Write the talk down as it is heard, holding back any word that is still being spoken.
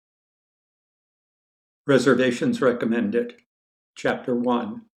Reservations recommended. Chapter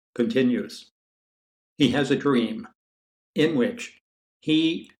 1 continues. He has a dream in which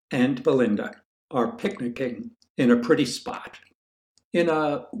he and Belinda are picnicking in a pretty spot, in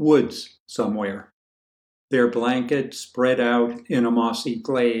a woods somewhere. Their blanket spread out in a mossy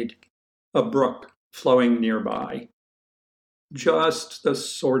glade, a brook flowing nearby. Just the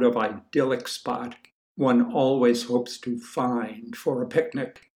sort of idyllic spot one always hopes to find for a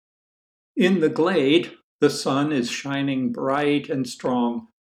picnic. In the glade, the sun is shining bright and strong,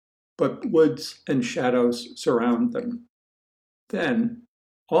 but woods and shadows surround them. Then,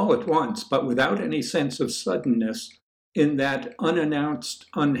 all at once, but without any sense of suddenness, in that unannounced,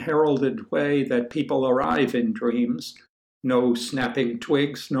 unheralded way that people arrive in dreams, no snapping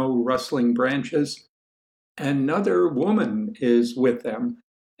twigs, no rustling branches, another woman is with them,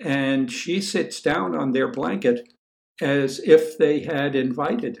 and she sits down on their blanket as if they had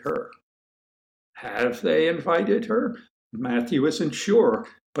invited her. Have they invited her? Matthew isn't sure,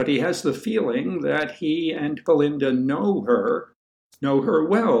 but he has the feeling that he and Belinda know her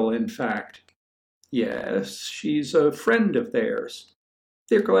well, in fact. Yes, she's a friend of theirs.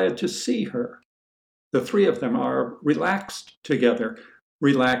 They're glad to see her. The three of them are relaxed together,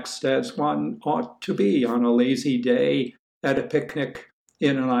 relaxed as one ought to be on a lazy day at a picnic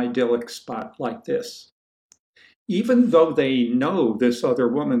in an idyllic spot like this. Even though they know this other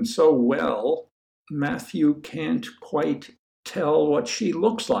woman so well, Matthew can't quite tell what she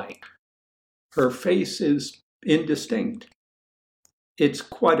looks like. Her face is indistinct. It's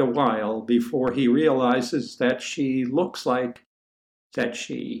quite a while before he realizes that she looks like, that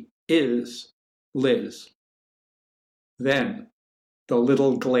she is Liz. Then the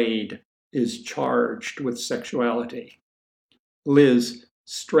little glade is charged with sexuality. Liz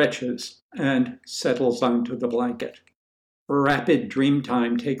stretches and settles onto the blanket. Rapid dream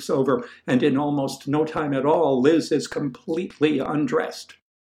time takes over, and in almost no time at all, Liz is completely undressed.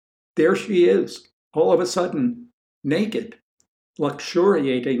 There she is, all of a sudden, naked,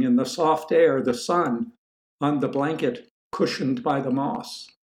 luxuriating in the soft air, the sun, on the blanket cushioned by the moss.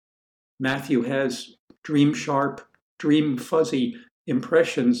 Matthew has dream-sharp, dream-fuzzy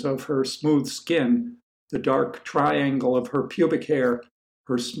impressions of her smooth skin, the dark triangle of her pubic hair,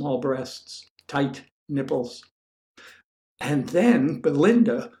 her small breasts, tight nipples. And then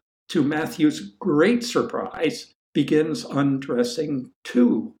Belinda, to Matthew's great surprise, begins undressing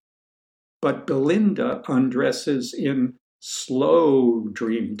too. But Belinda undresses in slow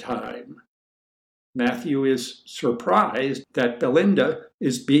dream time. Matthew is surprised that Belinda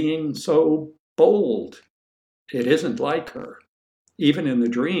is being so bold. It isn't like her. Even in the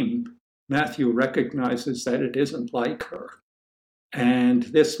dream, Matthew recognizes that it isn't like her. And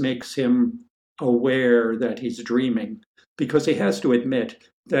this makes him aware that he's dreaming, because he has to admit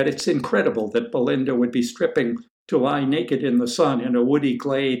that it's incredible that Belinda would be stripping to lie naked in the sun in a woody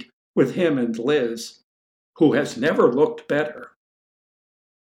glade with him and Liz, who has never looked better.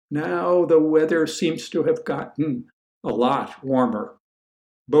 Now the weather seems to have gotten a lot warmer.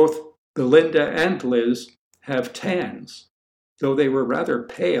 Both Belinda and Liz have tans, though they were rather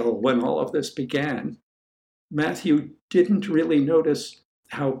pale when all of this began. Matthew didn't really notice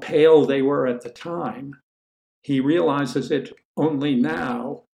how pale they were at the time. He realizes it only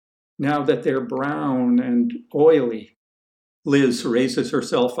now that they're brown and oily. Liz raises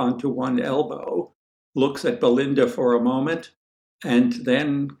herself onto one elbow, looks at Belinda for a moment, and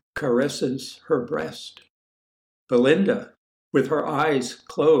then caresses her breast. Belinda, with her eyes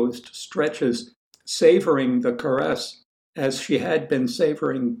closed, stretches, savoring the caress as she had been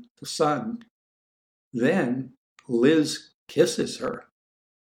savoring the sun. Then Liz kisses her.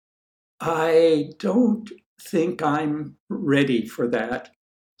 "I don't think I'm ready for that,"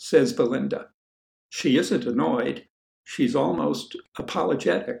 says Belinda. She isn't annoyed. She's almost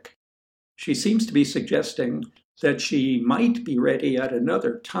apologetic. She seems to be suggesting that she might be ready at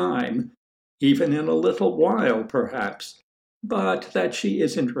another time, even in a little while perhaps, but that she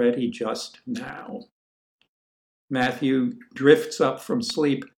isn't ready just now. Matthew drifts up from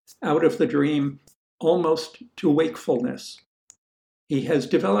sleep, out of the dream, almost to wakefulness. He has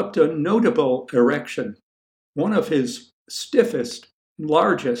developed a notable erection, one of his stiffest,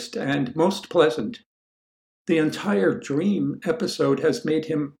 largest, and most pleasant. The entire dream episode has made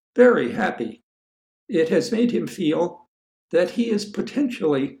him very happy. It has made him feel that he is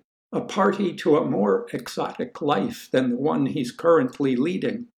potentially a party to a more exotic life than the one he's currently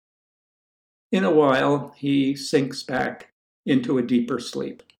leading. In a while, he sinks back into a deeper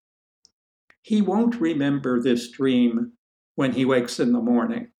sleep. He won't remember this dream when he wakes in the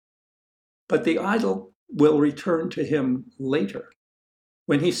morning, but the idyll will return to him later,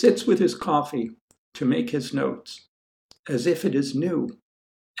 when he sits with his coffee to make his notes, as if it is new,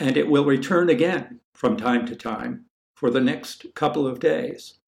 and it will return again from time to time for the next couple of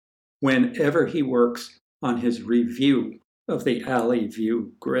days, whenever he works on his review of the Alley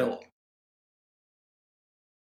View grill.